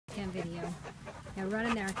video. Now run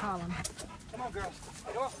in there and call him. Come on, girls.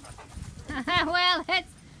 Come on. Well,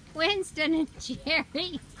 that's Winston and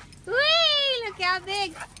Cheri. Whee! Look how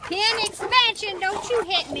big. Pen expansion. Don't you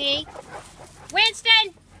hit me.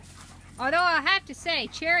 Winston! Although I have to say,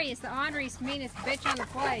 Cheri is the orneriest, meanest bitch on the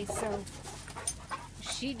place, so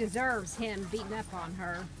she deserves him beating up on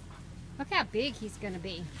her. Look how big he's going to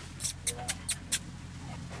be.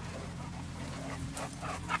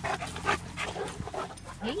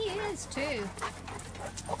 He is, too.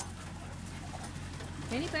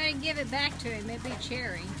 If anybody can give it back to him, it'd be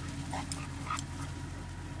Cheri.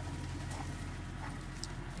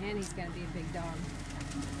 And he's going to be a big dog.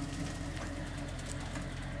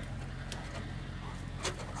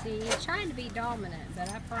 See, he's trying to be dominant, but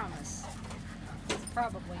I promise he's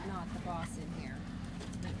probably not the boss in here.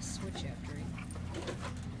 I'm going to switch after him.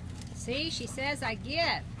 See, she says I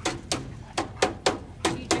get.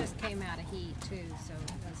 She just came out of heat, too, so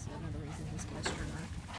that's another